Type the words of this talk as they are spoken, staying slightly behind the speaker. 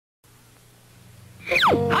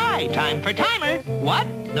Hi, time for timer. What?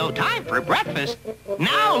 No time for breakfast?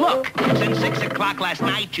 Now look, since 6 o'clock last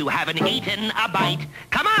night you haven't eaten a bite.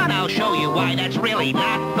 Come on, I'll show you why that's really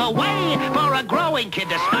not the way for a growing kid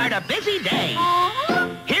to start a busy day.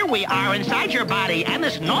 Here we are inside your body, and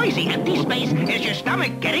this noisy empty space is your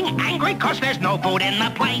stomach getting angry 'cause there's no food in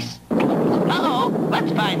the place. Uh-oh,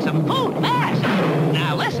 let's find some food fast.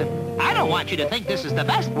 Now listen, I don't want you to think this is the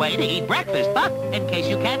best way to eat breakfast, but in case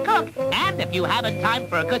you can't cook, and if you haven't time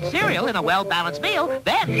for a good cereal and a well-balanced meal,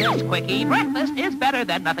 then this quickie breakfast is better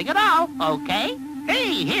than nothing at all, okay?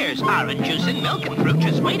 Hey, here's orange juice and milk and fruit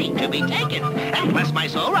just waiting to be taken. And bless my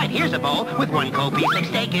soul, right here's a bowl with one cold piece of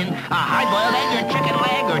steak in, a hard-boiled egg or chicken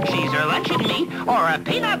leg or cheese or luncheon meat, or a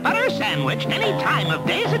peanut butter sandwich. Any time of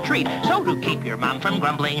day is a treat. So to keep your mom from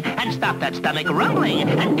grumbling and stop that stomach rumbling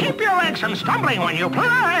and keep your legs from stumbling when you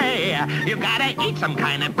play, you gotta eat some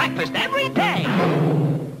kind of breakfast every day.